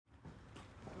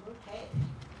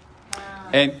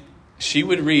And she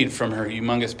would read from her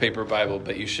humongous paper Bible,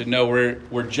 but you should know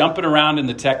we're jumping around in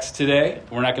the text today.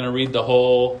 We're not going to read the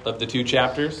whole of the 2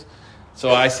 chapters.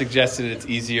 So I suggested it's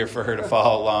easier for her to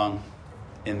follow along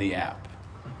in the app.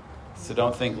 So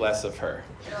don't think less of her.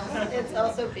 It's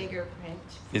also bigger print.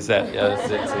 Is that? Yeah,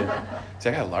 that's it too. See,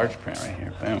 I got a large print right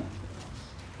here. Boom.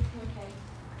 Okay.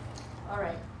 All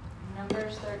right.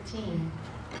 Numbers 13.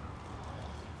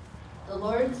 The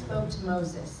Lord spoke to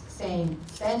Moses, saying,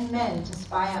 "Send men to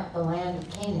spy out the land of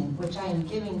Canaan, which I am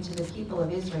giving to the people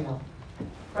of Israel.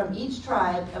 From each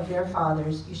tribe of their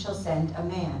fathers you shall send a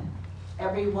man,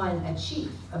 every one a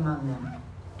chief among them."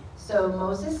 So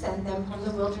Moses sent them from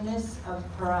the wilderness of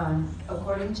Paran,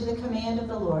 according to the command of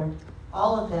the Lord,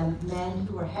 all of them men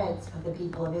who were heads of the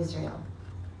people of Israel.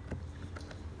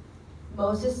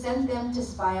 Moses sent them to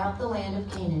spy out the land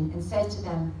of Canaan and said to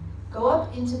them, "Go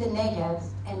up into the Negev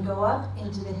and go up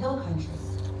into the hill country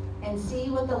and see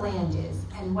what the land is,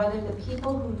 and whether the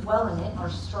people who dwell in it are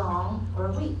strong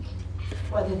or weak,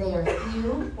 whether they are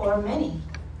few or many,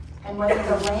 and whether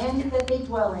the land that they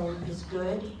dwell in is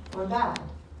good or bad,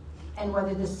 and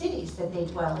whether the cities that they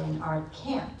dwell in are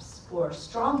camps or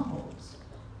strongholds,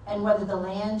 and whether the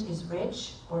land is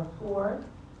rich or poor,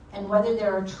 and whether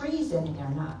there are trees in it or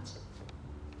not.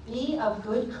 Be of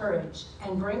good courage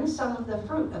and bring some of the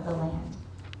fruit of the land."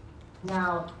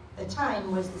 Now, the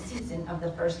time was the season of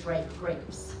the first ripe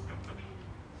grapes.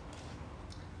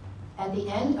 At the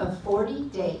end of 40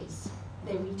 days,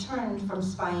 they returned from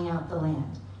spying out the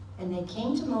land. And they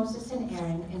came to Moses and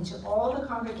Aaron and to all the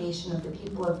congregation of the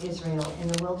people of Israel in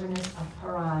the wilderness of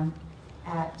Paran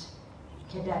at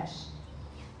Kadesh.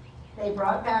 They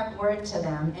brought back word to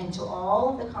them and to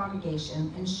all the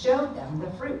congregation and showed them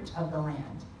the fruit of the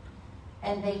land.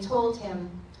 And they told him,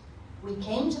 "We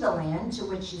came to the land to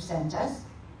which you sent us.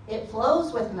 It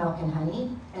flows with milk and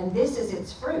honey, and this is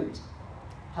its fruit.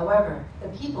 However, the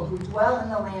people who dwell in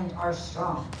the land are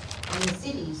strong, and the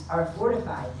cities are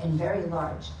fortified and very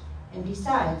large. And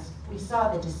besides, we saw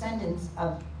the descendants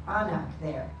of Anak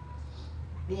there.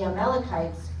 The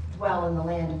Amalekites dwell in the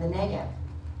land of the Negev.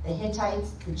 The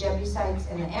Hittites, the Jebusites,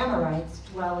 and the Amorites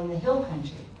dwell in the hill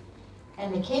country.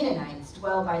 And the Canaanites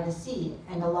dwell by the sea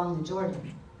and along the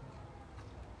Jordan."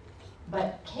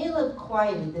 But Caleb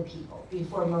quieted the people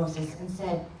before Moses and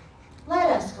said, "Let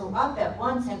us go up at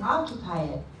once and occupy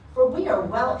it, for we are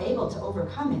well able to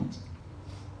overcome it."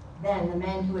 Then the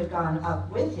men who had gone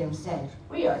up with him said,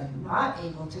 "We are not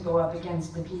able to go up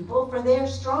against the people, for they are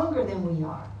stronger than we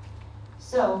are."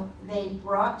 So they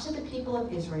brought to the people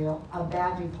of Israel a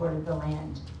bad report of the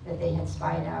land that they had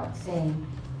spied out, saying,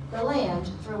 "The land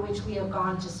through which we have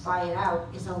gone to spy it out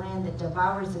is a land that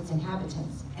devours its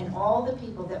inhabitants, and all the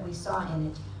people that we saw in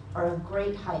it are of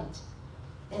great height.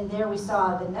 And there we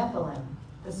saw the Nephilim,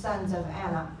 the sons of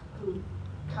Anak, who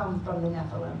come from the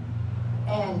Nephilim.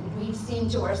 And we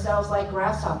seemed to ourselves like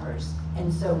grasshoppers,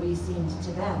 and so we seemed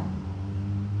to them."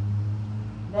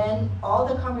 Then all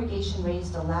the congregation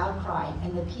raised a loud cry,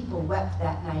 and the people wept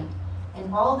that night.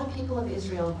 And all the people of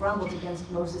Israel grumbled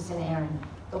against Moses and Aaron.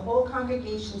 The whole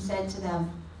congregation said to them,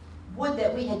 "Would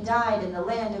that we had died in the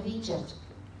land of Egypt,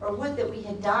 or would that we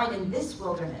had died in this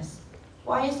wilderness.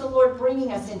 Why is the Lord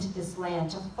bringing us into this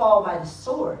land to fall by the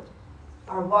sword?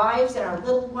 Our wives and our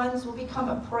little ones will become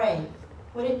a prey.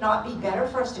 Would it not be better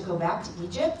for us to go back to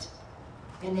Egypt?"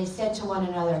 And they said to one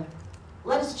another,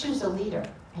 "Let us choose a leader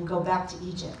and go back to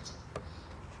Egypt."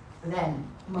 Then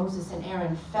Moses and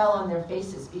Aaron fell on their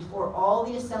faces before all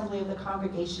the assembly of the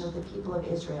congregation of the people of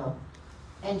Israel.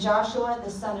 And Joshua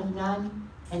the son of Nun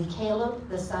and Caleb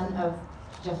the son of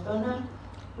Jephunneh,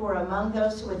 who were among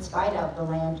those who had spied out the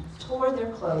land, tore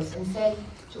their clothes and said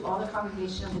to all the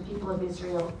congregation of the people of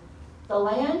Israel, "The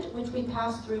land which we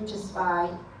passed through to spy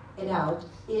it out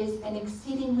is an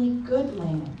exceedingly good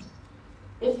land.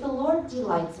 If the Lord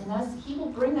delights in us, he will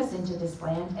bring us into this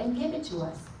land and give it to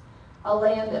us, a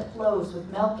land that flows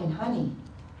with milk and honey.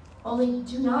 Only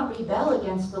do not rebel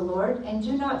against the Lord, and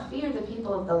do not fear the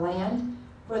people of the land,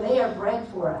 for they are bread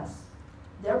for us.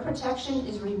 Their protection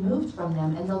is removed from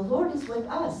them, and the Lord is with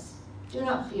us. Do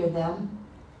not fear them."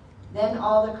 Then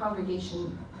all the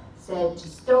congregation said to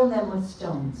stone them with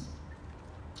stones.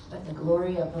 But the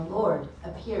glory of the Lord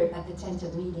appeared at the tent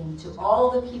of meeting to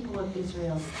all the people of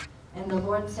Israel. And the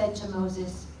Lord said to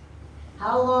Moses,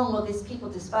 "How long will this people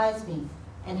despise me?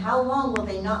 And how long will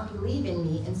they not believe in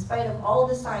me in spite of all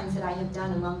the signs that I have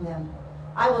done among them?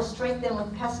 I will strike them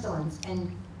with pestilence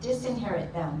and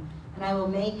disinherit them, and I will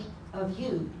make of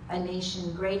you a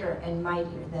nation greater and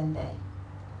mightier than they."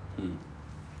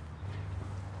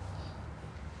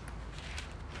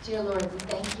 Dear Lord, we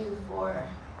thank you for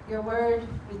your word.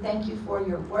 We thank you for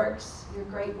your works, your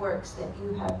great works that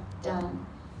you have done,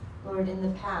 Lord, in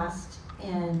the past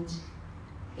and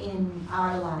in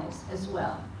our lives as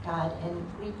well, God. And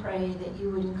we pray that you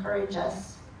would encourage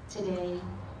us today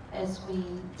as we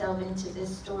delve into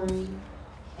this story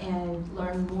and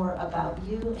learn more about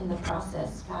you in the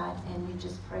process, God. And we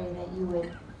just pray that you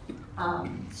would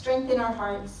strengthen our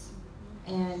hearts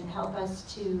and help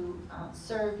us to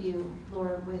serve you,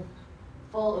 Lord, with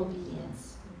full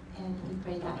obedience. And we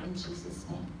pray that in Jesus'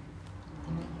 name.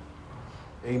 Amen.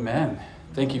 Amen.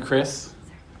 Thank you, Chris.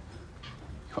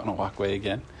 You want to walk away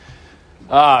again?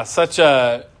 Such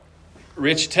a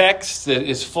rich text that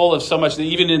is full of so much, that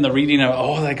even in the reading of,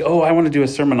 I want to do a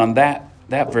sermon on that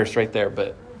verse right there,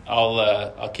 but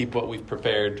I'll keep what we've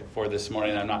prepared for this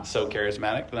morning. I'm not so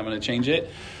charismatic that I'm going to change it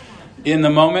in the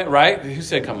moment, right? Who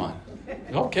said come on?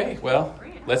 Okay, well,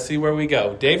 let's see where we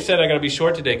go. Dave said I got to be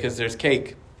short today because there's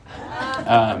cake.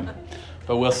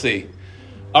 But we'll see.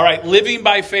 All right, living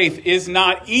by faith is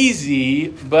not easy,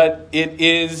 but it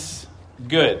is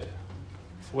good.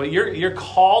 What you're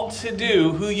called to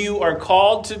do, who you are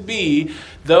called to be,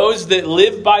 those that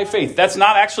live by faith. That's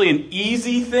not actually an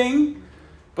easy thing,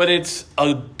 but it's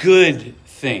a good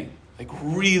thing. Like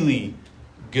really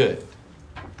good.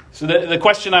 So the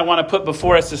question I want to put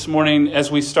before us this morning as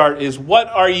we start is, what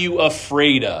are you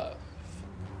afraid of?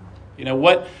 You know,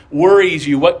 what worries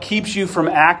you? What keeps you from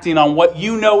acting on what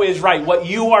you know is right? What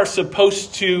you are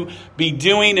supposed to be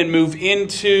doing and move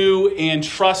into and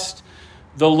trust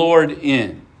the Lord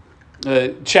in?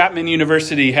 Chapman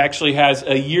University actually has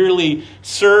a yearly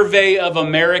survey of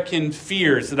American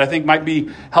fears that I think might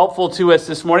be helpful to us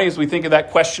this morning as we think of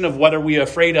that question of what are we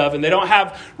afraid of. And they don't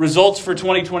have results for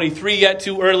 2023 yet,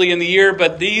 too early in the year,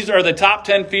 but these are the top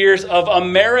 10 fears of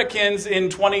Americans in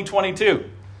 2022.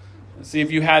 Let's see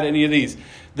if you had any of these.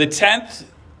 The 10th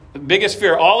biggest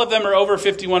fear, all of them are over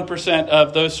 51%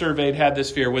 of those surveyed had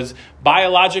this fear, was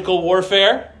biological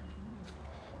warfare.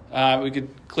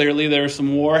 There was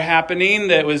some war happening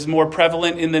that was more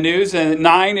prevalent in the news. And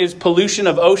 9 is pollution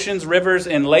of oceans, rivers,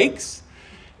 and lakes.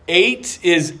 8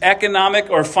 is economic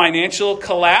or financial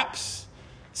collapse.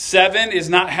 7 is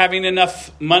not having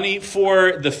enough money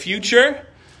for the future.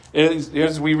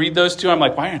 As we read those two, I'm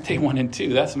like, why aren't they 1 and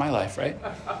 2? That's my life, right?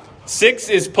 6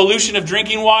 is pollution of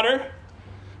drinking water,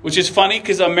 which is funny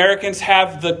because Americans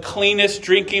have the cleanest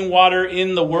drinking water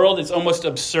in the world. It's almost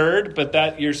absurd, but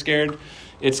that you're scared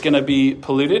it's going to be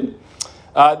polluted.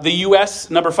 The U.S.,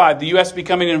 number 5, the U.S.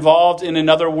 becoming involved in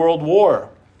another world war.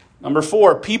 Number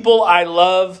 4, people I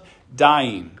love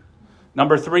dying.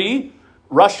 Number 3,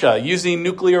 Russia using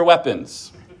nuclear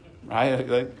weapons. Right?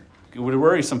 It would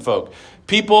worry some folk.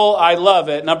 People I love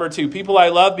at number 2. People I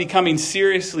love becoming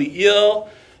seriously ill.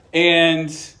 And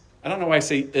I don't know why I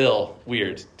say ill.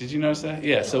 Weird. Did you notice that?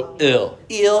 Yeah, so ill.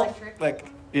 Ill.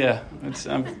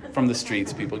 I'm from the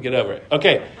streets, people. Get over it.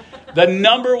 Okay. The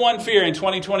number 1 fear in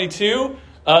 2022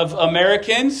 of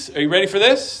Americans, are you ready for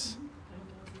this?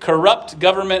 Corrupt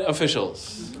government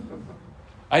officials.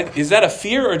 Is that a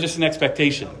fear or just an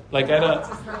expectation? I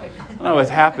don't know what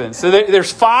happened. So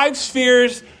there's 5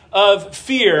 spheres of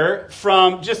fear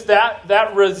from just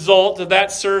that result of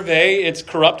that survey. It's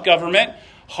corrupt government,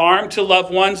 harm to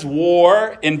loved ones,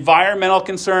 war, environmental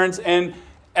concerns, and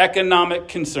economic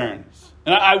concerns.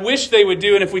 And I wish they would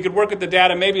do, and if we could work with the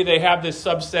data, maybe they have this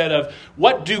subset of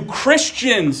what do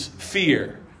Christians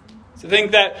fear? It's a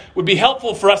thing that would be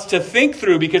helpful for us to think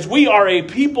through because we are a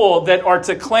people that are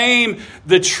to claim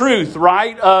the truth,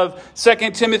 right? Of 2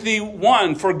 Timothy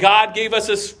 1, for God gave us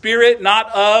a spirit not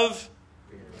of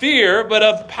fear, but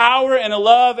of power and a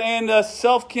love and a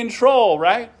self-control,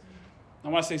 right? I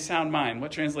want to say sound mind.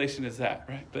 What translation is that,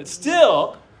 right? But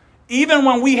still, even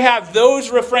when we have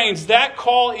those refrains, that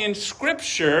call in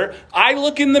Scripture, I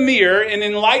look in the mirror and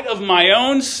in light of my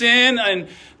own sin and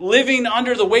living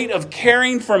under the weight of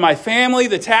caring for my family,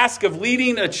 the task of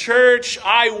leading a church,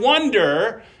 I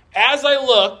wonder, as I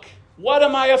look, what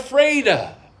am I afraid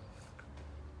of?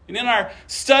 And in our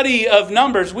study of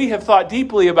Numbers, we have thought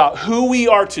deeply about who we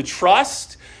are to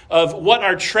trust, of what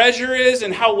our treasure is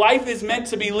and how life is meant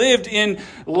to be lived in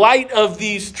light of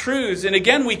these truths. And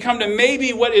again, we come to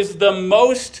maybe what is the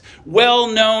most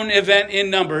well-known event in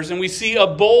Numbers, and we see a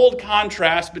bold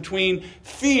contrast between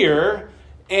fear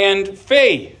and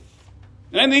faith.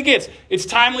 And I think it's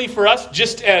timely for us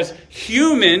just as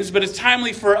humans, but it's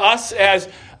timely for us as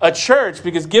a church,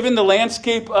 because given the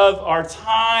landscape of our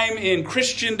time in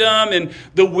Christendom and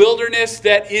the wilderness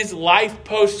that is life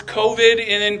post-COVID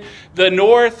in the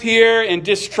north here, and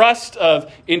distrust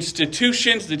of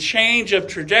institutions, the change of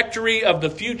trajectory of the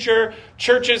future,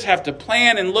 churches have to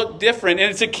plan and look different.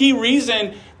 And it's a key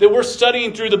reason that we're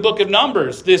studying through the book of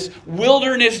Numbers, this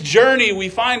wilderness journey we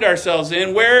find ourselves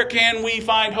in. Where can we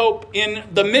find hope in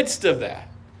the midst of that?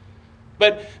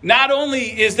 But not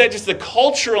only is that just the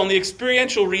cultural and the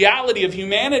experiential reality of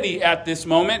humanity at this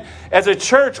moment, as a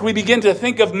church, we begin to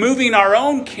think of moving our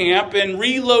own camp and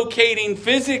relocating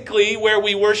physically where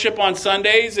we worship on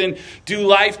Sundays and do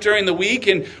life during the week.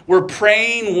 And we're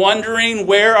praying, wondering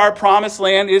where our promised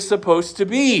land is supposed to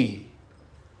be.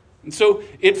 And so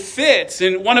it fits.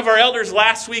 And one of our elders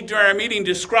last week during our meeting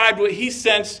described what he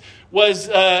sensed was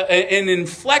an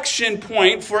inflection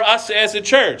point for us as a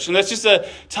church. And that's just a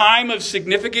time of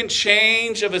significant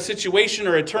change of a situation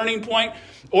or a turning point.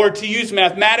 Or to use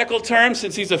mathematical terms,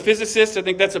 since he's a physicist, I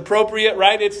think that's appropriate,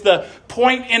 right? It's the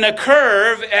point in a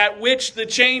curve at which the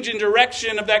change in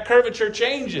direction of that curvature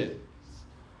changes.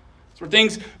 It's where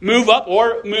things move up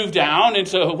or move down. And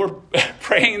so we're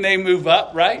praying they move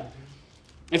up, right?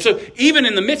 And so even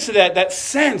in the midst of that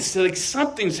sense that like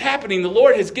something's happening, the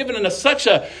Lord has given us such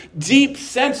a deep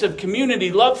sense of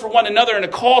community, love for one another, and a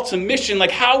call to mission.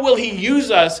 Like, how will he use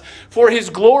us for his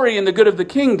glory and the good of the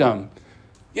kingdom?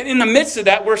 Yet in the midst of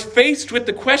that, we're faced with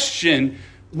the question,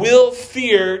 will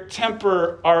fear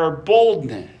temper our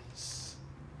boldness?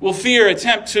 Will fear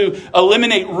attempt to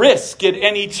eliminate risk at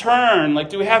any turn? Like,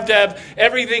 do we have to have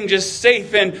everything just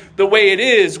safe and the way it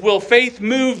is? Will faith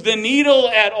move the needle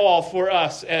at all for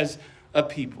us as a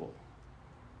people?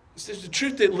 There's the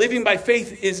truth that living by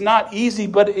faith is not easy,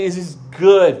 but it is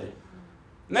good.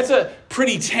 And that's a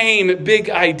pretty tame,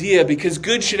 big idea, because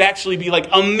good should actually be like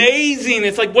amazing.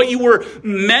 It's like what you were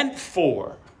meant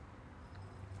for.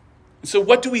 So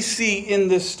what do we see in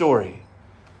this story?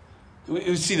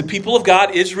 We see the people of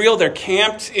God, Israel, they're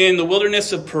camped in the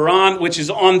wilderness of Paran, which is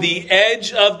on the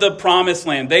edge of the promised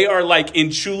land. They are like in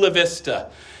Chula Vista,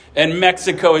 and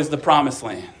Mexico is the promised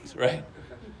land, right?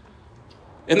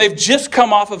 And they've just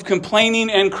come off of complaining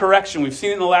and correction. We've seen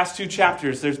it in the last 2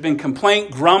 chapters. There's been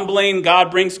complaint, grumbling. God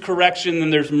brings correction.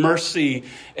 And there's mercy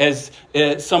as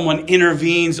someone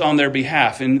intervenes on their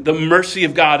behalf. And the mercy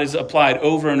of God is applied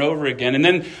over and over again. And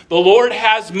then the Lord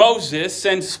has Moses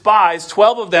send spies,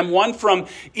 12 of them, one from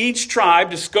each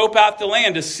tribe, to scope out the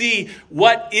land, to see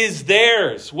what is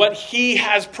theirs, what he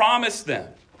has promised them.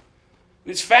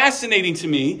 It's fascinating to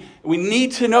me. We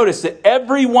need to notice that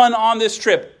everyone on this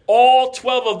trip, all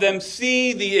 12 of them,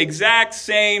 see the exact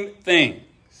same things.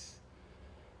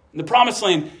 The promised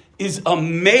land is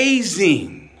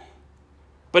amazing.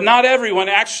 But not everyone,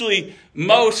 actually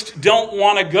most don't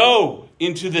want to go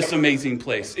into this amazing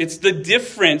place. It's the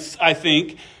difference, I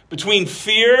think, between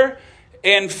fear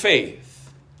and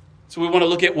faith. So we want to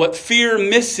look at what fear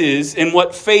misses and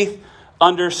what faith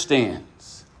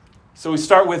understands. So we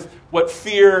start with what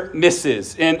fear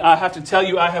misses. And I have to tell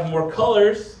you, I have more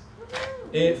colors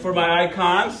for my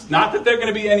icons. Not that they're going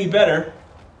to be any better,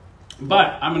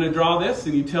 but I'm going to draw this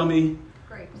and you tell me.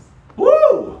 Grapes.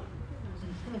 Woo!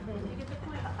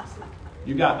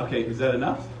 You got, okay, is that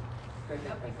enough?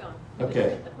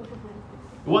 Okay.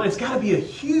 Well, it's got to be a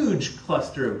huge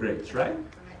cluster of grapes, right?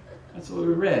 That's what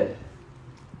we read.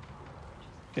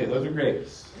 Okay, those are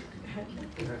grapes.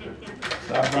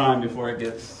 Stop drawing before it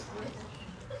gets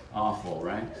awful,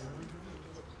 right?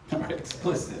 Or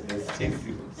explicit, as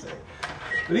Casey would say.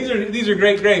 But these are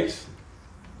great grapes,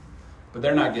 but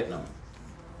they're not getting them,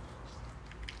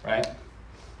 right?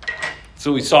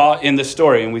 So we saw in the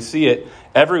story, and we see it,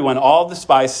 everyone, all the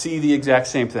spies see the exact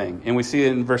same thing. And we see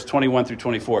it in verse 21 through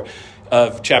 24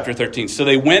 of chapter 13. So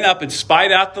they went up and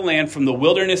spied out the land from the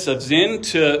wilderness of Zin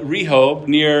to Rehob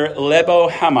near Lebo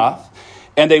Hamath.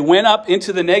 And they went up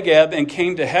into the Negeb and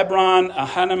came to Hebron,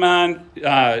 Ahanaman,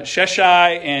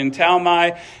 Sheshai, and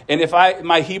Talmai. And if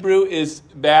my Hebrew is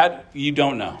bad, you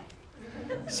don't know.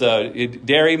 So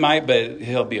Derry might, but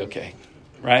he'll be okay,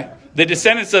 right? The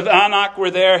descendants of Anak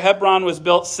were there. Hebron was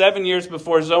built 7 years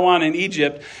before Zoan in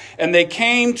Egypt. And they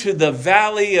came to the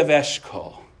valley of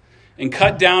Eshcol and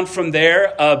cut down from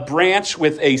there a branch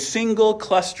with a single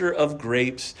cluster of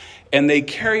grapes. And they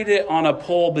carried it on a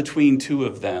pole between 2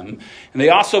 of them. And they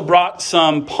also brought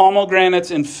some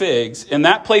pomegranates and figs. And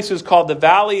that place was called the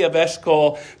Valley of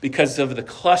Eshcol because of the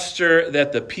cluster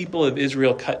that the people of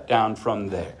Israel cut down from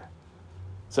there.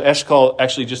 So Eshcol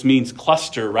actually just means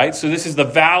cluster, right? So this is the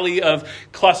Valley of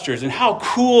Clusters. And how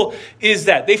cool is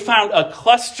that? They found a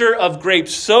cluster of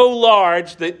grapes so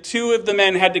large that 2 of the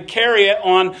men had to carry it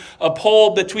on a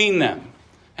pole between them.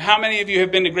 How many of you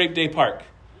have been to Grape Day Park?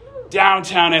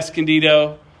 Downtown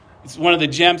Escondido. It's one of the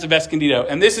gems of Escondido.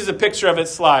 And this is a picture of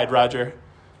its slide, Roger.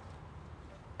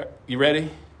 You ready?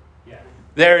 Yeah.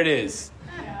 There it is.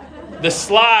 The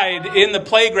slide in the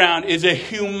playground is a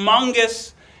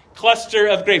humongous cluster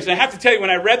of grapes. And I have to tell you, when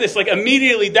I read this,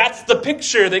 immediately, that's the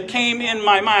picture that came in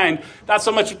my mind. Not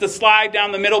so much with the slide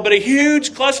down the middle, but a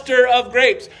huge cluster of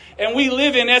grapes. And we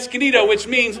live in Escondido, which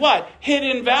means what?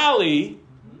 Hidden Valley.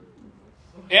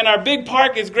 And our big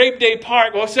park is Grape Day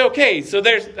Park. Well, it's okay. So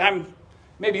I'm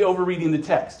maybe overreading the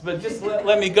text, but just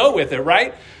let me go with it,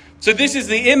 right? So this is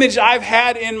the image I've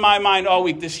had in my mind all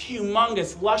week. This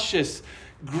humongous, luscious,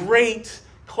 great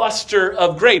cluster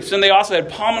of grapes. And they also had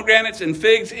pomegranates and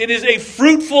figs. It is a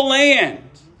fruitful land.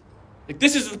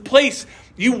 This is the place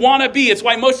you want to be. It's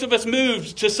why most of us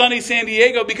moved to sunny San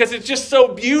Diego, because it's just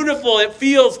so beautiful. It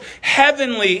feels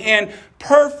heavenly and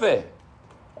perfect.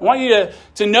 I want you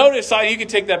to notice, you can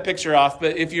take that picture off,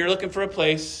 but if you're looking for a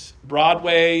place,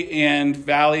 Broadway and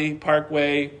Valley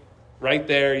Parkway, right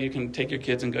there, you can take your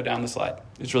kids and go down the slide.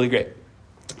 It's really great.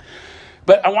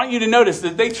 But I want you to notice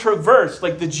that they traversed,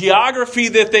 the geography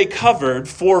that they covered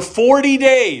for 40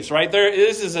 days, right?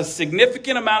 This is a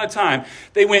significant amount of time.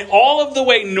 They went all of the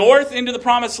way north into the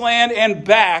Promised Land and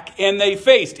back, and they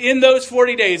faced, in those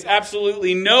 40 days,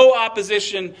 absolutely no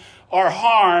opposition or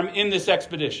harm in this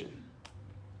expedition.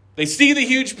 They see the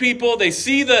huge people. They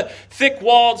see the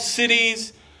thick-walled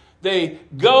cities. They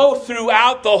go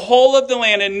throughout the whole of the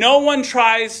land, and no one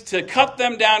tries to cut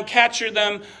them down, capture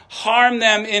them, harm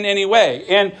them in any way.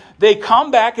 And they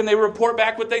come back and they report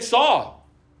back what they saw.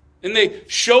 And they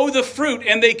show the fruit,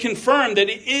 and they confirm that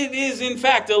it is, in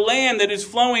fact, a land that is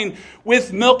flowing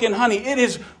with milk and honey. It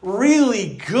is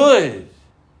really good.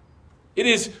 It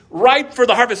is ripe for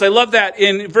the harvest. I love that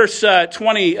in verse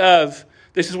 20 of...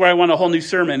 This is where I want a whole new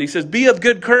sermon. He says, "Be of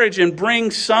good courage and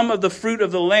bring some of the fruit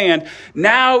of the land.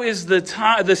 Now is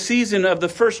the season of the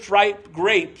first ripe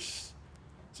grapes."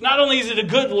 So not only is it a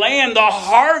good land, the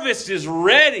harvest is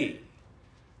ready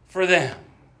for them.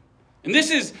 And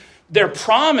this is their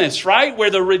promise, right? Where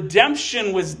the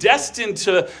redemption was destined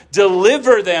to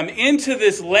deliver them into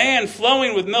this land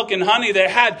flowing with milk and honey that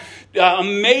had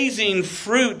amazing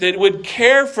fruit that would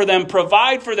care for them,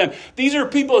 provide for them. These are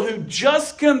people who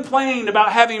just complained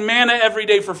about having manna every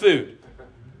day for food.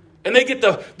 And they get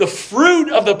the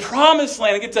fruit of the promised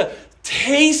land and get to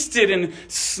taste it and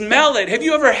smell it. Have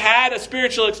you ever had a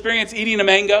spiritual experience eating a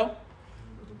mango?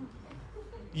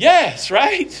 Yes,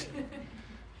 right?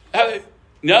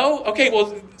 No? Okay,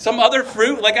 well, some other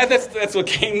fruit? That's what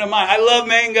came to mind. I love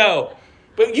mango.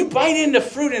 But you bite into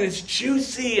fruit and it's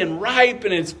juicy and ripe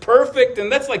and it's perfect.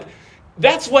 And that's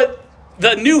what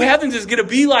the new heavens is going to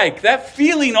be like. That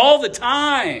feeling all the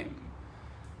time.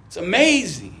 It's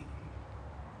amazing.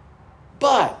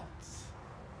 But,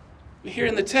 we hear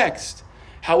in the text,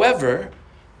 however,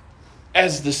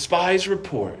 as the spies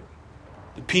report,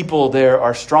 the people there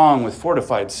are strong with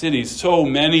fortified cities, so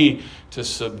many to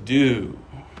subdue.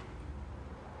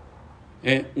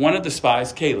 And one of the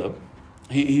spies, Caleb,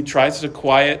 he tries to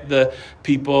quiet the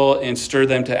people and stir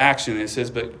them to action. And it says,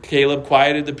 "But Caleb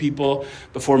quieted the people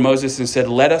before Moses and said,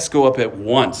 'Let us go up at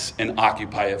once and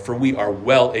occupy it, for we are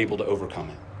well able to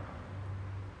overcome it.'"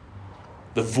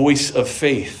 The voice of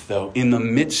faith, though, in the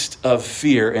midst of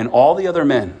fear, and all the other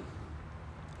men,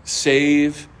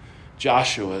 save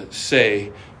Joshua,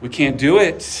 say, "We can't do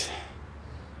it.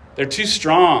 They're too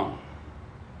strong."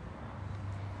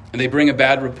 And they bring a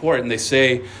bad report, and they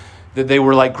say that they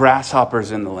were like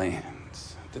grasshoppers in the land.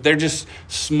 That they're just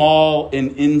small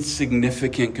and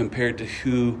insignificant compared to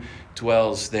who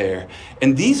dwells there.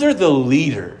 And these are the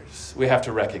leaders we have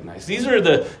to recognize. These are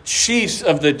the chiefs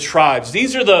of the tribes.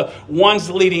 These are the ones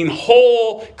leading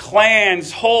whole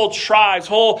clans, whole tribes,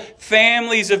 whole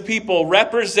families of people,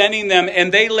 representing them.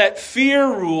 And they let fear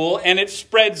rule, and it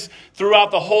spreads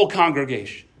throughout the whole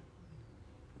congregation.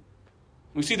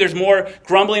 We see there's more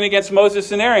grumbling against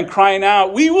Moses and Aaron, crying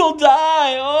out, "We will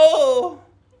die, oh!"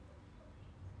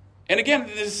 And again,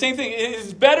 the same thing.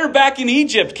 It's better back in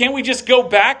Egypt. Can't we just go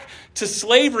back to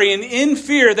slavery? And in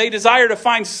fear, they desire to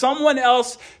find someone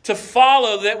else to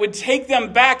follow that would take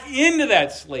them back into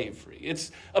that slavery.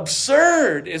 It's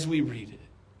absurd as we read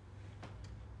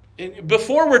it. And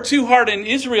before we're too hard on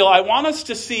Israel, I want us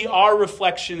to see our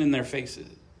reflection in their faces.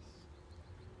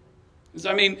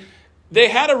 They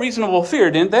had a reasonable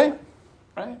fear, didn't they?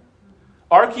 Right?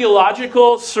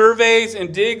 Archaeological surveys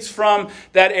and digs from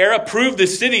that era prove the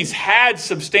cities had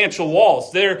substantial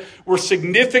walls. There were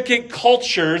significant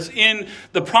cultures in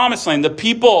the Promised Land. The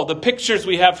people, the pictures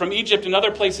we have from Egypt and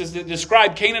other places that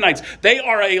describe Canaanites, they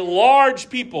are a large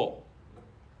people.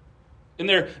 And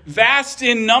they're vast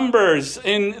in numbers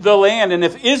in the land. And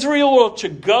if Israel were to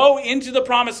go into the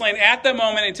promised land at that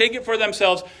moment and take it for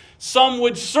themselves, some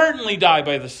would certainly die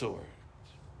by the sword.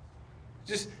 It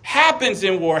just happens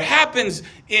in war, happens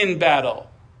in battle.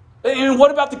 And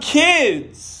what about the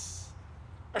kids?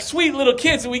 Our sweet little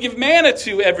kids that we give manna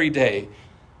to every day.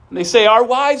 And they say, our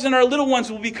wives and our little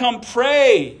ones will become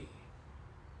prey.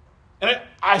 And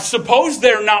I suppose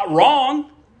they're not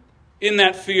wrong in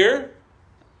that fear.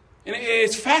 And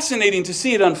it's fascinating to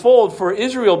see it unfold for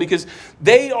Israel because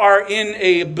they are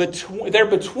they're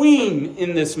between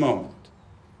in this moment.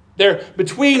 They're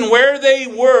between where they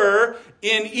were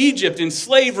in Egypt, in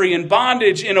slavery, in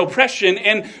bondage, in oppression,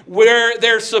 and where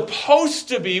they're supposed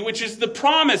to be, which is the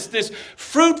promise, this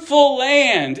fruitful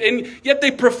land. And yet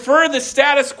they prefer the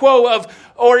status quo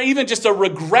or even just a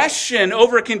regression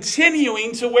over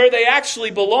continuing to where they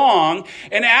actually belong.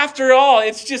 And after all,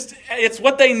 it's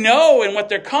what they know and what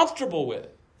they're comfortable with.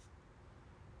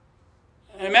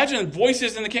 And imagine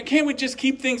voices in the camp, can't we just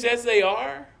keep things as they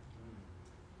are?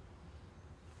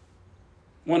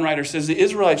 One writer says the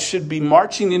Israelites should be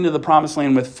marching into the promised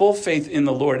land with full faith in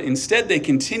the Lord. Instead, they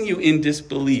continue in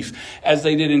disbelief, as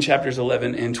they did in chapters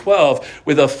 11 and 12,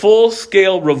 with a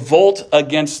full-scale revolt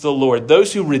against the Lord.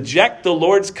 Those who reject the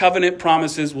Lord's covenant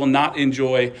promises will not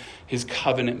enjoy his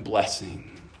covenant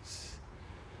blessings.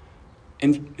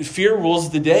 And fear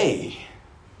rules the day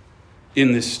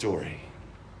in this story.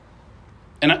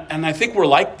 And I think we're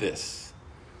like this.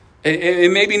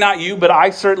 It may be not you, but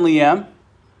I certainly am.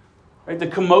 Right? The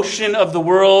commotion of the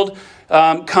world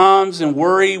comes and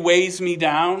worry weighs me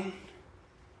down.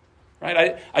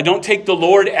 Right? I don't take the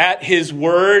Lord at his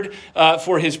word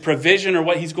for his provision or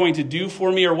what he's going to do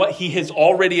for me or what he has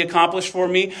already accomplished for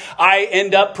me. I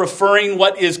end up preferring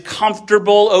what is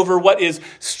comfortable over what is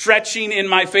stretching in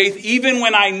my faith, even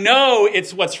when I know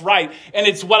it's what's right. And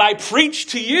it's what I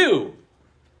preach to you.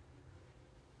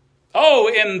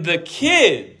 Oh, and the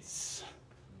kids.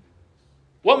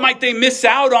 What might they miss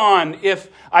out on if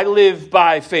I live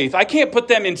by faith? I can't put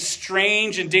them in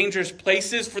strange and dangerous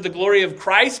places for the glory of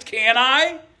Christ, can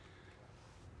I?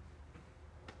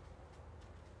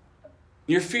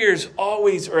 Your fears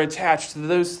always are attached to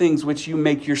those things which you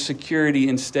make your security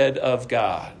instead of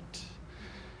God.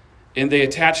 And they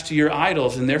attach to your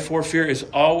idols, and therefore fear is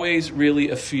always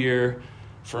really a fear,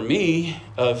 for me,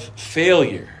 of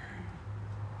failure.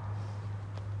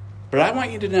 But I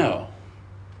want you to know,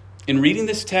 in reading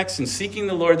this text and seeking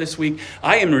the Lord this week,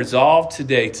 I am resolved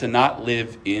today to not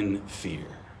live in fear.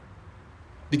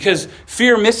 Because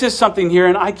fear misses something here,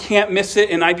 and I can't miss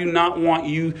it, and I do not want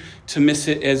you to miss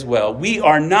it as well. We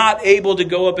are not able to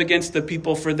go up against the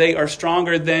people, for they are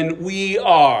stronger than we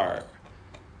are,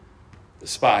 the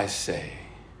spies say.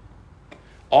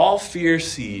 All fear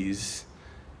sees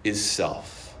is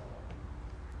self.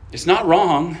 It's not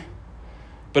wrong,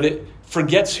 but it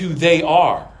forgets who they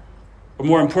are. Or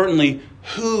more importantly,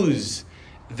 whose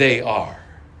they are.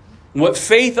 What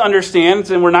faith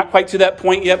understands, and we're not quite to that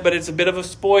point yet, but it's a bit of a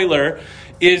spoiler,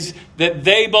 is that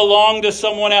they belong to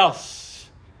someone else.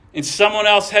 And someone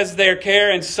else has their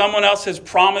care, and someone else has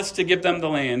promised to give them the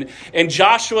land. And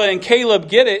Joshua and Caleb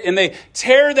get it, and they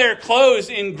tear their clothes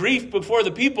in grief before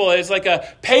the people. It's like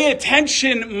a pay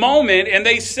attention moment, and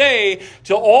they say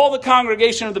to all the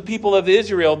congregation of the people of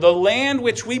Israel, the land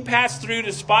which we passed through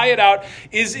to spy it out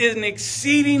is an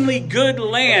exceedingly good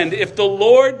land. If the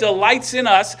Lord delights in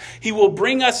us, he will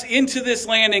bring us into this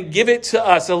land and give it to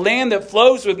us, a land that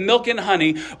flows with milk and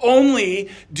honey. Only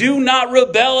do not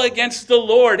rebel against the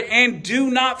Lord. And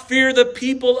do not fear the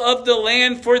people of the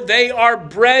land, for they are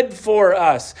bread for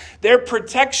us. Their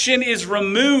protection is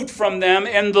removed from them,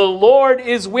 and the Lord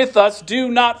is with us. Do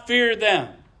not fear them.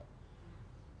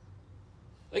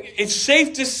 It's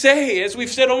safe to say, as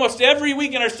we've said almost every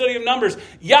week in our study of Numbers,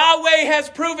 Yahweh has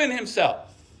proven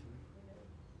himself.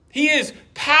 He is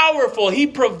powerful. He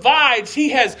provides. He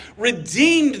has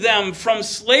redeemed them from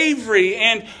slavery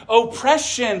and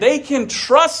oppression. They can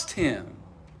trust him.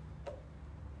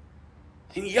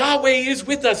 And Yahweh is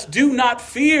with us. Do not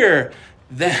fear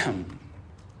them.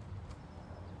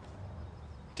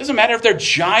 It doesn't matter if they're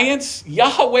giants.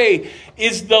 Yahweh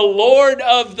is the Lord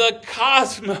of the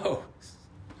cosmos.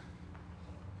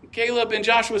 Caleb and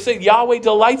Joshua say, Yahweh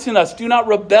delights in us. Do not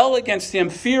rebel against him.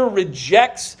 Fear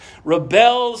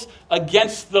rebels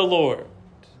against the Lord.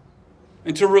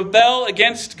 And to rebel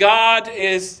against God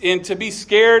and to be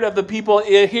scared of the people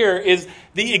here is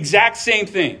the exact same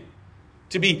thing.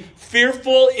 To be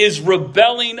fearful is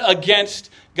rebelling against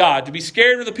God. To be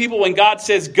scared of the people when God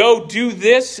says, go do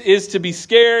this, is to be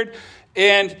scared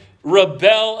and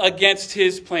rebel against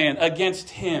his plan, against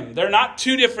him. They're not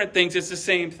two different things. It's the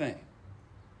same thing.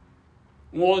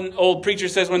 One old preacher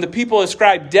says when the people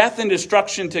ascribe death and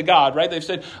destruction to God, right? They've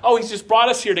said, oh, he's just brought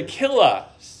us here to kill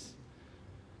us.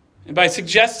 And by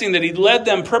suggesting that he led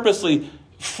them purposely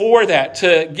for that,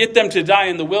 to get them to die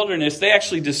in the wilderness, they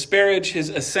actually disparage his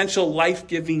essential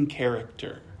life-giving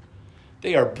character.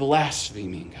 They are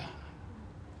blaspheming God.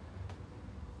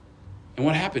 And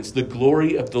what happens? The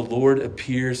glory of the Lord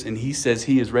appears, and he says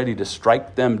he is ready to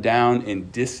strike them down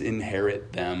and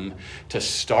disinherit them, to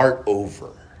start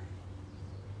over.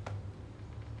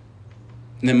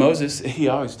 And then Moses, he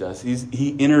always does.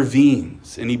 He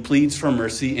intervenes, and he pleads for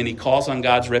mercy, and he calls on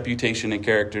God's reputation and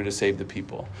character to save the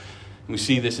people. And we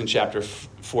see this in chapter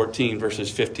 14,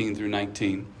 verses 15 through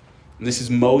 19. And this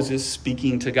is Moses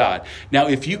speaking to God. Now,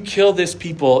 if you kill this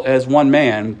people as one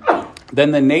man,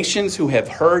 then the nations who have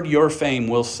heard your fame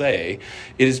will say,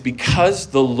 it is because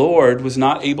the Lord was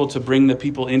not able to bring the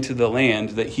people into the land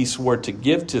that he swore to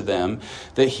give to them,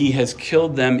 that he has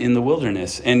killed them in the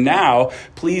wilderness. And now,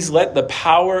 please let the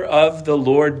power of the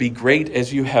Lord be great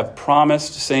as you have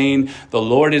promised, saying, the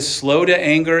Lord is slow to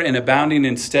anger and abounding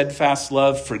in steadfast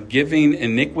love, forgiving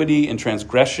iniquity and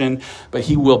transgression, but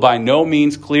he will by no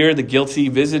means clear the guilty,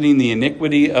 visiting the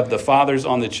iniquity of the fathers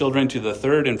on the children to the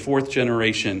third and fourth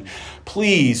generation.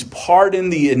 Please pardon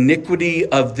the iniquity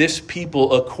of this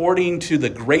people according to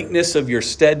the greatness of your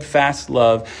steadfast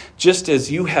love, just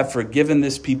as you have forgiven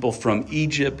this people from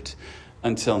Egypt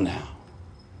until now.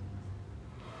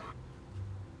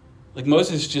 Like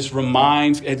Moses just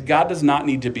reminds, God does not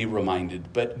need to be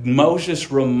reminded, but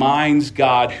Moses reminds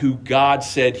God who God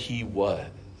said he was.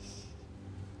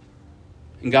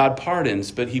 And God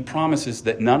pardons, but he promises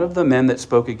that none of the men that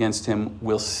spoke against him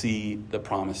will see the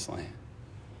promised land.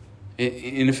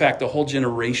 In fact, the whole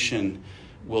generation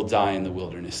will die in the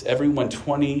wilderness. Everyone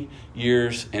 20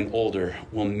 years and older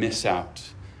will miss out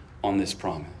on this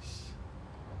promise.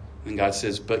 And God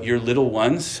says, but your little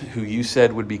ones, who you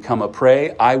said would become a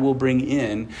prey, I will bring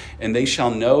in, and they shall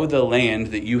know the land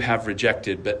that you have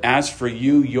rejected. But as for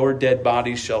you, your dead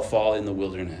bodies shall fall in the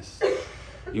wilderness.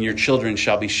 And your children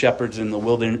shall be shepherds in the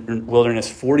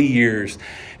wilderness 40 years,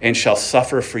 and shall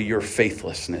suffer for your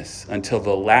faithlessness until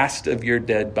the last of your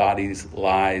dead bodies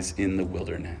lies in the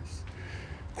wilderness.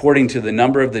 According to the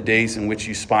number of the days in which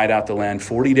you spied out the land,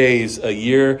 40 days, a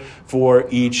year for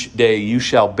each day, you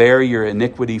shall bear your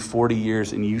iniquity 40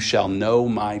 years, and you shall know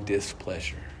my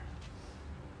displeasure.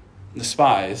 The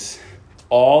spies,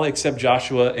 all except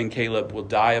Joshua and Caleb, will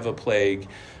die of a plague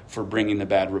for bringing the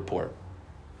bad report.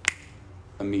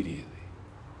 Immediately.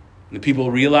 And the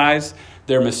people realize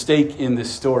their mistake in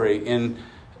this story, and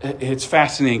it's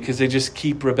fascinating because they just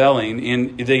keep rebelling,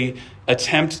 and they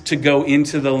attempt to go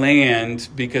into the land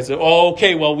because,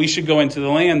 we should go into the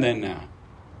land then now.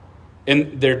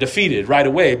 And they're defeated right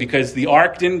away because the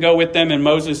ark didn't go with them and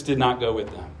Moses did not go with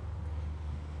them.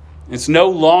 It's no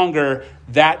longer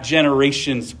that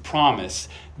generation's promise.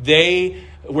 They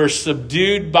were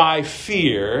subdued by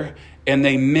fear, and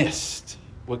they missed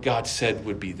what God said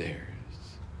would be theirs.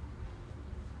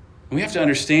 And we have to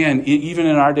understand, even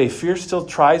in our day, fear still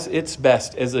tries its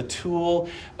best as a tool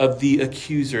of the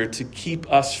accuser to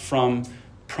keep us from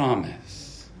promise.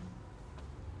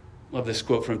 Love this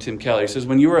quote from Tim Keller. He says,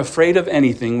 when you are afraid of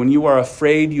anything, when you are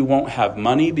afraid you won't have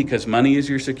money because money is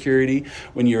your security,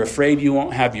 when you're afraid you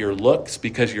won't have your looks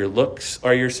because your looks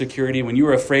are your security, when you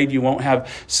are afraid you won't have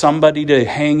somebody to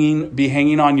be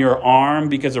hanging on your arm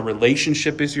because a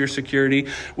relationship is your security,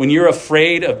 when you're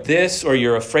afraid of this or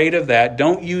you're afraid of that,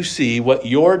 don't you see what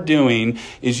you're doing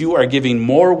is you are giving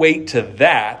more weight to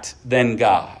that than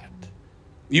God.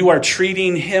 You are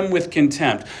treating him with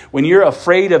contempt. When you're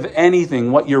afraid of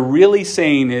anything, what you're really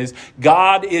saying is,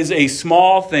 God is a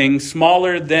small thing,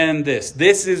 smaller than this.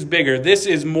 This is bigger. This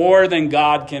is more than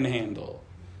God can handle.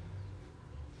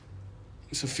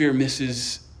 So fear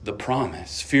misses the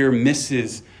promise. Fear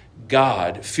misses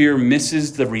God. Fear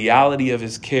misses the reality of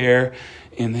his care,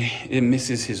 and it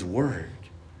misses his word.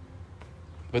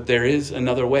 But there is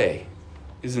another way,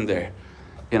 isn't there,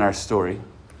 in our story?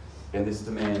 And this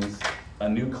demands a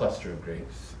new cluster of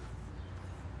grapes.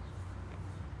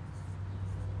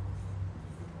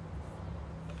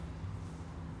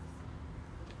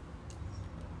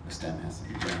 The stem has to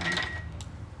be brown.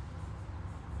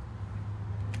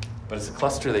 But it's a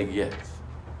cluster they get.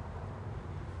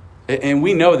 And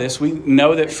we know this. We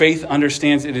know that faith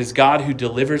understands it is God who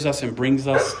delivers us and brings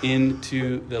us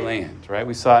into the land, right?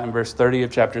 We saw it in verse 30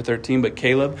 of chapter 13. But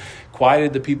Caleb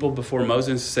quieted the people before Moses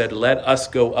and said, let us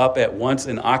go up at once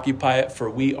and occupy it, for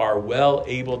we are well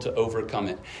able to overcome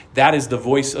it. That is the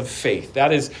voice of faith.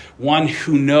 That is one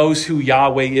who knows who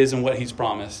Yahweh is and what he's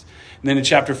promised. And then in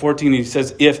chapter 14, he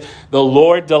says, if the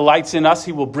Lord delights in us,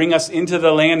 he will bring us into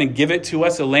the land and give it to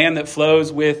us, a land that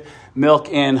flows with milk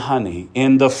and honey.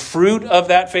 And the fruit of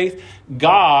that faith,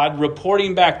 God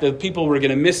reporting back, the people were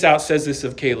going to miss out, says this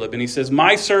of Caleb. And he says,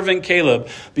 my servant Caleb,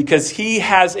 because he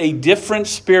has a different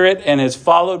spirit and has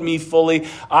followed me fully,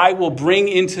 I will bring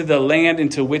into the land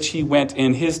into which he went,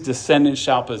 and his descendants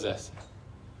shall possess it.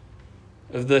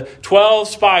 Of the 12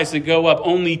 spies that go up,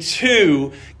 only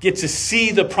 2 get to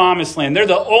see the promised land. They're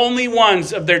the only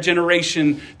ones of their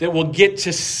generation that will get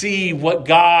to see what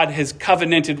God has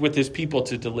covenanted with his people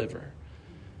to deliver.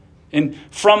 And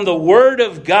from the word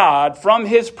of God, from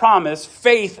his promise,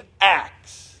 faith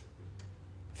acts.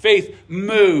 Faith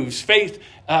moves. Faith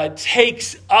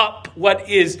takes up what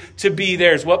is to be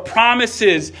theirs. What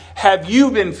promises have you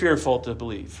been fearful to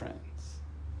believe, friends?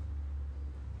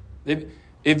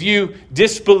 If you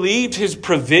disbelieved his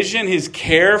provision, his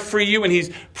care for you, and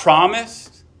he's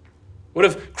promised? What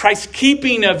of Christ's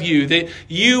keeping of you, that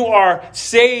you are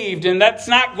saved and that's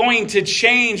not going to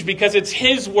change because it's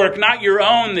his work, not your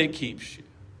own, that keeps you?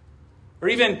 Or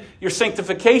even your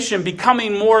sanctification,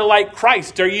 becoming more like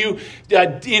Christ. Are you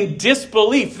in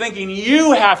disbelief, thinking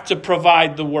you have to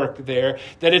provide the work there,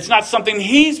 that it's not something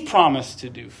he's promised to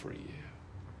do for you?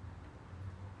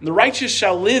 The righteous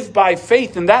shall live by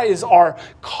faith, and that is our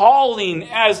calling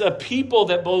as a people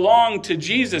that belong to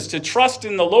Jesus, to trust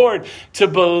in the Lord, to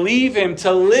believe him,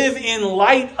 to live in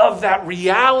light of that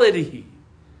reality.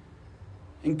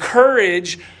 And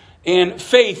courage and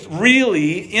faith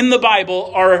really in the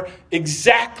Bible are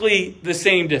exactly the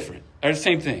same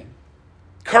thing.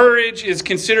 Courage is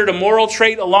considered a moral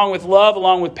trait along with love,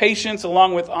 along with patience,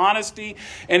 along with honesty.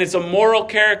 And it's a moral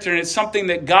character, and it's something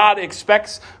that God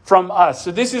expects from us.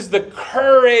 So this is the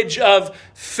courage of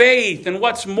faith. And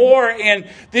what's more, and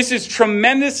this is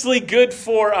tremendously good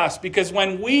for us, because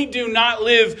when we do not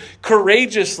live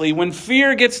courageously, when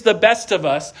fear gets the best of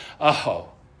us,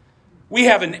 we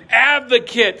have an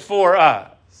advocate for us.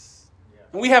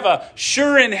 We have a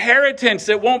sure inheritance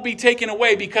that won't be taken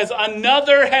away because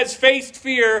another has faced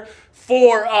fear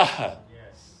for us.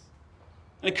 Yes.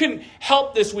 I couldn't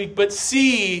help this week but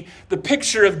see the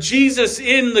picture of Jesus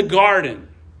in the garden.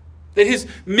 That his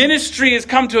ministry has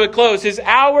come to a close. His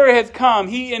hour has come.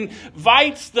 He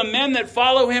invites the men that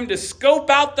follow him to scope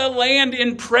out the land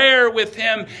in prayer with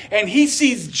him. And he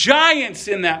sees giants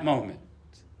in that moment.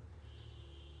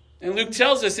 And Luke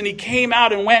tells us, and he came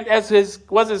out and went, as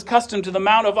was his custom, to the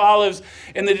Mount of Olives,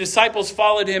 and the disciples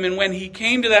followed him. And when he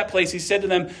came to that place, he said to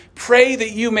them, pray that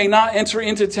you may not enter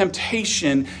into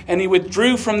temptation. And he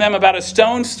withdrew from them about a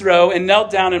stone's throw and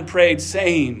knelt down and prayed,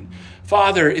 saying,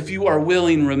 Father, if you are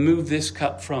willing, remove this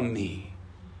cup from me.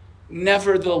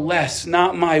 Nevertheless,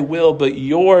 not my will, but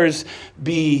yours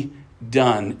be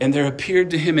done. And there appeared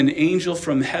to him an angel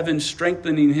from heaven,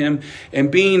 strengthening him.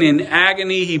 And being in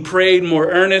agony, he prayed more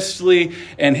earnestly,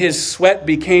 and his sweat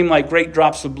became like great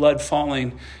drops of blood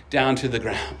falling down to the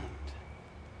ground.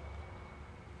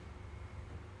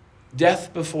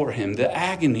 Death before him, the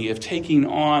agony of taking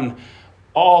on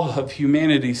all of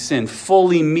humanity's sin,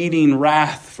 fully meeting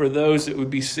wrath for those that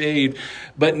would be saved,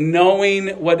 but knowing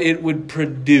what it would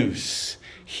produce,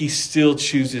 he still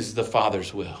chooses the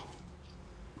Father's will.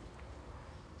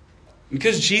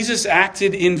 Because Jesus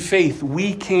acted in faith,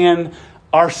 we can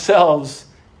ourselves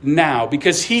now.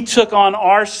 Because he took on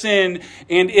our sin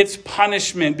and its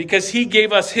punishment. Because he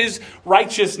gave us his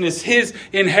righteousness, his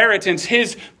inheritance,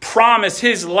 his promise,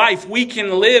 his life. We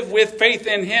can live with faith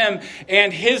in him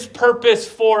and his purpose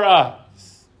for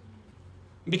us.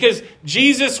 Because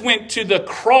Jesus went to the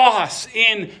cross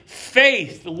in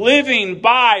faith, living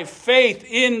by faith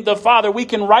in the Father. We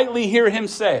can rightly hear him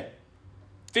say,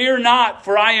 fear not,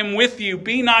 for I am with you.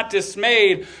 Be not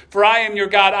dismayed, for I am your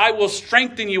God. I will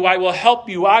strengthen you. I will help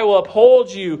you. I will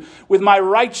uphold you with my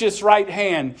righteous right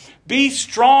hand. Be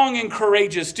strong and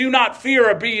courageous. Do not fear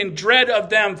or be in dread of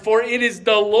them, for it is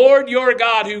the Lord your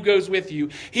God who goes with you.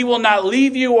 He will not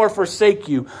leave you or forsake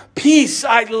you. Peace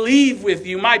I leave with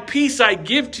you. My peace I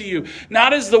give to you.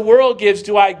 Not as the world gives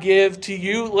do I give to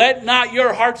you. Let not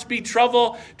your hearts be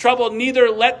troubled, neither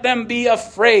let them be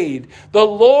afraid. The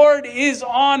Lord is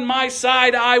on my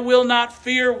side. I will not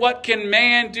fear. What can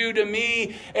man do to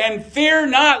me? And fear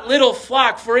not, little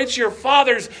flock, for it's your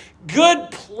Father's good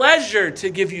pleasure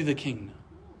to give you the kingdom.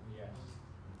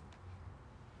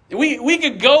 Yes. We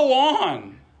could go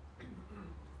on.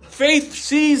 Faith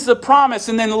sees the promise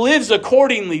and then lives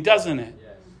accordingly, doesn't it?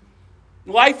 Yes.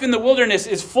 Life in the wilderness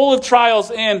is full of trials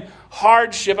and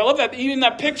hardship. I love that, even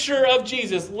that picture of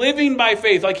Jesus living by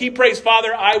faith. Like he prays,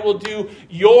 Father, I will do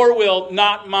your will,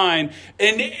 not mine.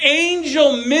 An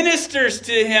angel ministers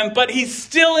to him, but he's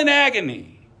still in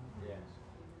agony.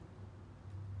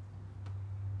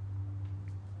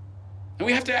 And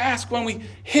we have to ask, when we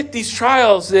hit these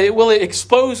trials, will it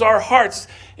expose our hearts?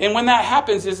 And when that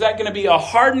happens, is that going to be a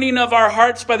hardening of our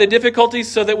hearts by the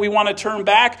difficulties so that we want to turn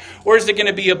back? Or is it going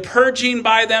to be a purging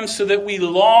by them so that we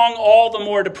long all the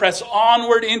more to press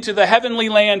onward into the heavenly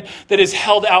land that is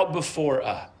held out before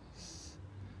us?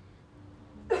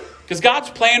 Because God's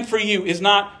plan for you is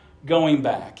not going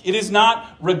back. It is not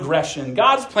regression.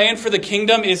 God's plan for the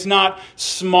kingdom is not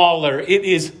smaller. It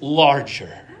is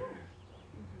larger.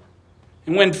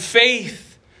 And when faith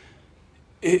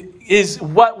is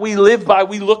what we live by,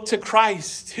 we look to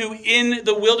Christ, who in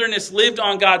the wilderness lived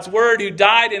on God's word, who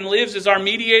died and lives as our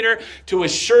mediator to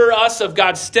assure us of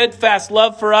God's steadfast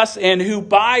love for us, and who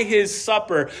by his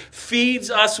supper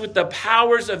feeds us with the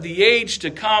powers of the age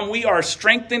to come. We are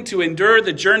strengthened to endure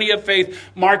the journey of faith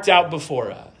marked out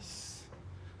before us.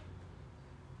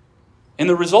 And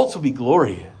the results will be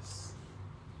glorious.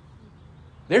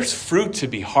 There's fruit to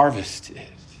be harvested.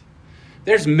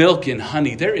 There's milk and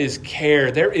honey. There is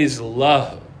care. There is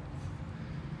love.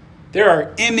 There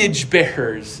are image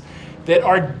bearers that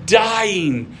are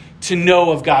dying to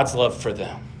know of God's love for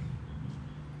them.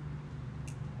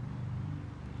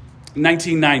 In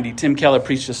 1990, Tim Keller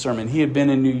preached a sermon. He had been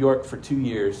in New York for 2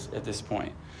 years at this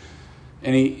point.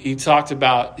 And he talked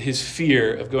about his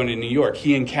fear of going to New York.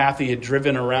 He and Kathy had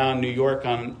driven around New York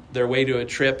on their way to a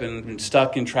trip and been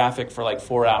stuck in traffic for like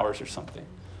 4 hours or something.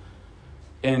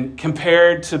 And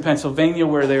compared to Pennsylvania,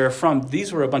 where they were from,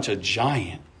 these were a bunch of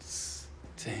giants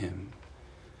to him.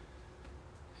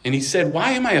 And he said,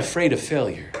 why am I afraid of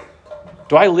failure?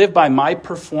 Do I live by my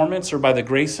performance or by the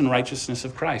grace and righteousness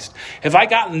of Christ? Have I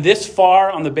gotten this far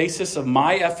on the basis of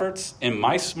my efforts and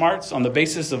my smarts, on the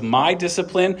basis of my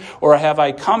discipline? Or have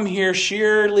I come here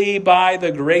sheerly by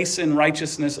the grace and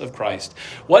righteousness of Christ?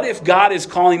 What if God is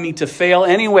calling me to fail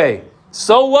anyway?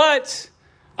 So what?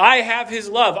 I have his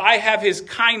love. I have his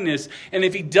kindness. And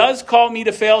if he does call me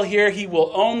to fail here, he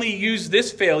will only use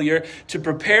this failure to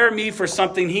prepare me for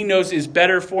something he knows is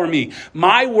better for me.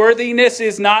 My worthiness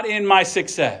is not in my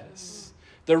success.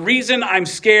 The reason I'm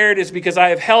scared is because I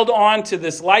have held on to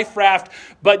this life raft,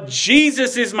 but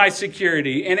Jesus is my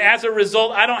security. And as a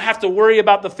result, I don't have to worry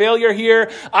about the failure here.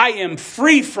 I am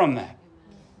free from that.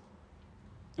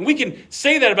 And we can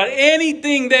say that about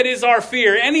anything that is our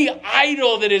fear, any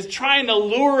idol that is trying to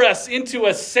lure us into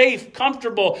a safe,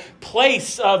 comfortable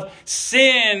place of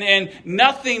sin and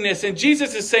nothingness. And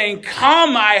Jesus is saying,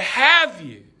 come, I have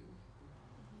you.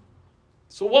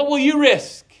 So what will you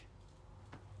risk?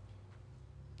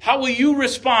 How will you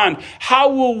respond? How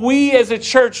will we as a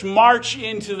church march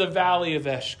into the valley of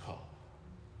Eshcol?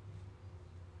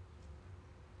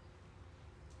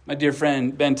 My dear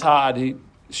friend Ben Todd, he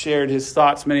shared his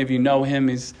thoughts. Many of you know him.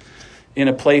 He's in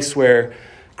a place where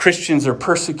Christians are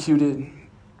persecuted.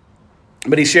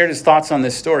 But he shared his thoughts on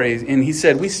this story. And he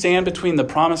said, we stand between the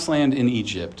promised land and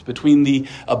Egypt, between the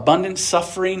abundant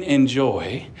suffering and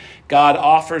joy God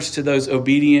offers to those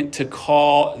obedient to the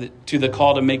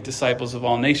call to make disciples of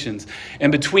all nations,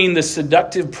 and between the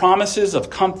seductive promises of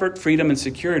comfort, freedom, and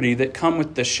security that come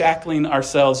with the shackling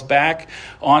ourselves back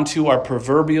onto our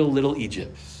proverbial little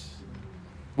Egypts.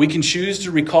 We can choose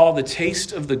to recall the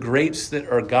taste of the grapes that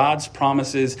are God's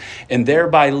promises and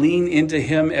thereby lean into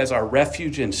him as our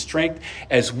refuge and strength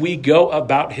as we go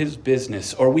about his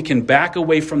business. Or we can back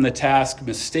away from the task,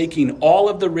 mistaking all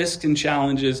of the risks and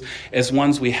challenges as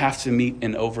ones we have to meet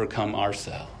and overcome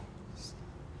ourselves.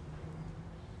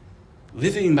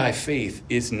 Living by faith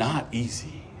is not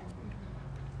easy,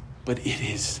 but it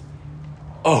is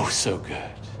oh so good.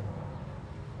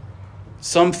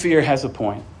 Some fear has a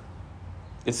point.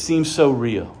 It seems so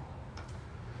real.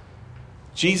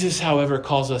 Jesus, however,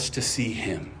 calls us to see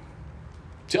him,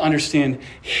 to understand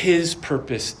his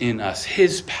purpose in us,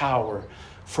 his power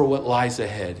for what lies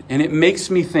ahead. And it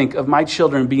makes me think of my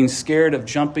children being scared of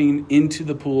jumping into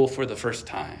the pool for the first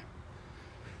time.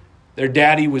 Their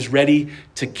daddy was ready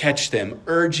to catch them,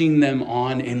 urging them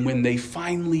on. And when they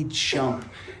finally jump,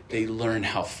 they learn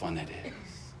how fun it is.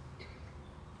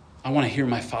 I want to hear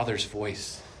my Father's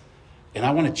voice. And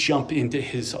I want to jump into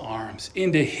his arms,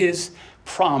 into his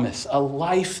promise, a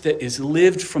life that is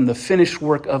lived from the finished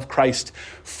work of Christ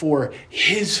for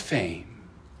his fame.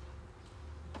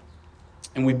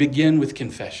 And we begin with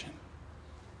confession.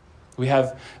 We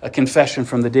have a confession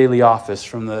from the daily office,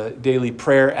 from the daily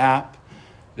prayer app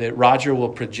that Roger will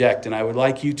project. And I would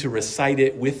like you to recite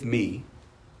it with me.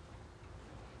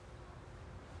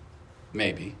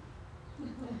 Maybe.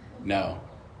 No.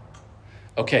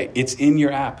 Okay, it's in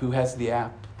your app. Who has the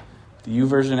app? The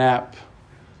YouVersion app.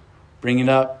 Bring it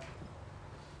up.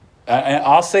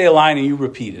 I'll say a line and you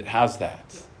repeat it. How's that?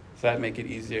 Does that make it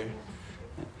easier?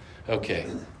 Okay.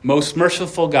 Most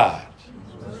merciful God,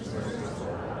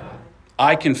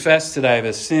 I confess that I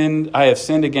have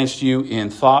sinned against you in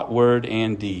thought, word,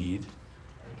 and deed.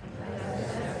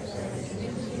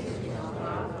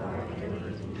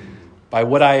 By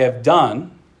what I have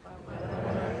done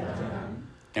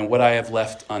and what I have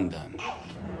left undone.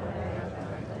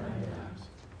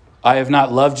 I have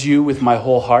not loved you with my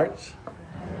whole heart.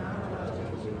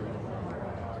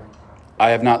 I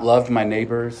have not loved my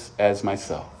neighbors as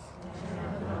myself.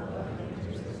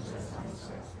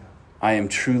 I am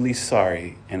truly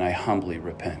sorry and I humbly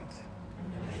repent.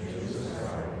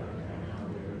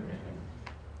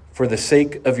 For the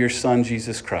sake of your Son,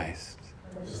 Jesus Christ,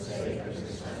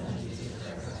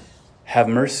 have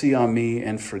mercy on me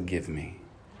and forgive me,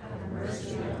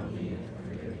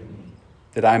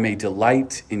 that I may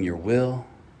delight in your will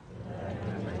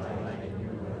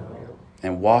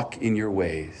and walk in your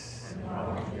ways,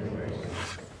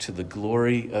 to the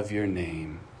glory of your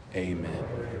name. Amen.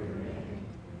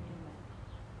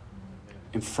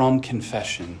 And from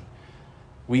confession,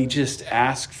 we just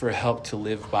ask for help to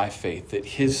live by faith, that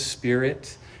his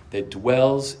Spirit that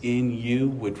dwells in you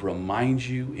would remind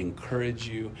you, encourage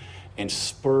you, and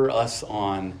spur us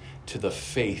on to the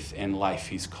faith and life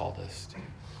he's called us to.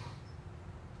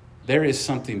 There is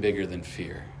something bigger than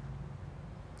fear.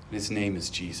 His name is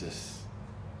Jesus.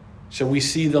 Shall we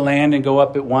see the land and go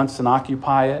up at once and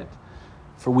occupy it?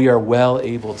 For we are well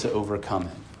able to overcome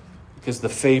it, because the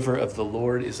favor of the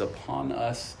Lord is upon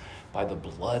us by the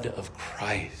blood of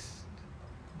Christ.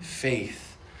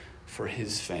 Faith for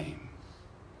his fame.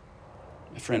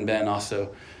 My friend Ben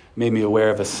also made me aware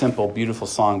of a simple, beautiful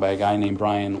song by a guy named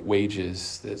Brian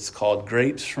Wages that's called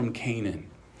Grapes from Canaan.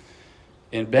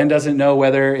 And Ben doesn't know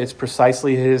whether it's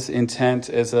precisely his intent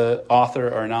as an author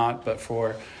or not, but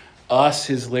for us,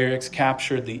 his lyrics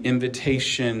capture the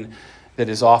invitation that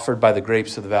is offered by the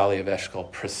grapes of the Valley of Eshcol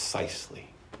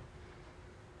precisely.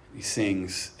 He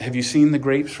sings, have you seen the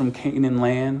grapes from Canaan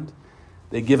land?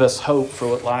 They give us hope for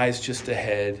what lies just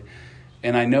ahead.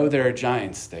 And I know there are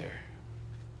giants there.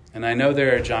 And I know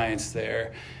there are giants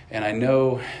there. And I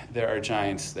know there are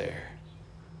giants there.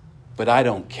 But I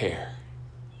don't care.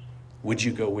 Would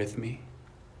you go with me?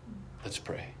 Let's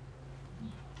pray.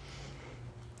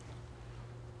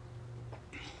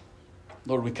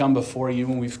 Lord, we come before you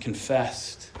and we've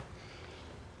confessed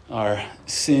our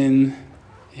sin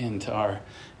and our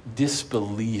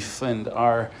disbelief and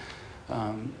our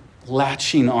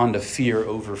latching onto fear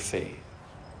over faith.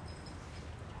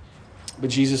 But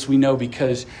Jesus, we know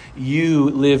because you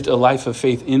lived a life of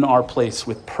faith in our place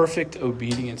with perfect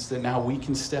obedience that now we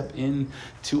can step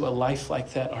into a life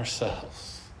like that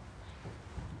ourselves.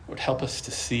 Lord, help us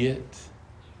to see it.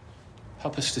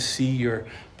 Help us to see your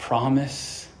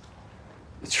promise,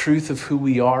 the truth of who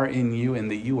we are in you, and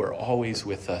that you are always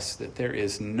with us, that there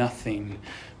is nothing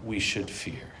we should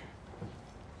fear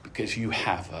because you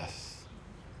have us.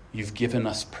 You've given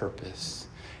us purpose,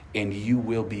 and you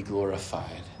will be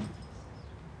glorified.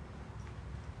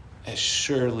 As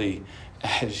surely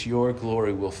as your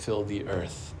glory will fill the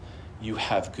earth, you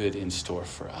have good in store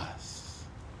for us.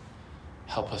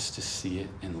 Help us to see it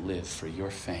and live for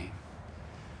your fame.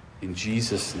 In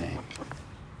Jesus' name,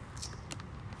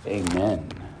 amen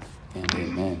and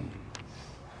amen.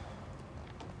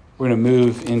 We're going to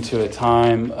move into a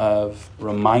time of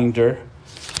reminder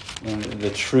and the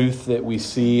truth that we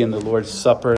see in the Lord's Supper.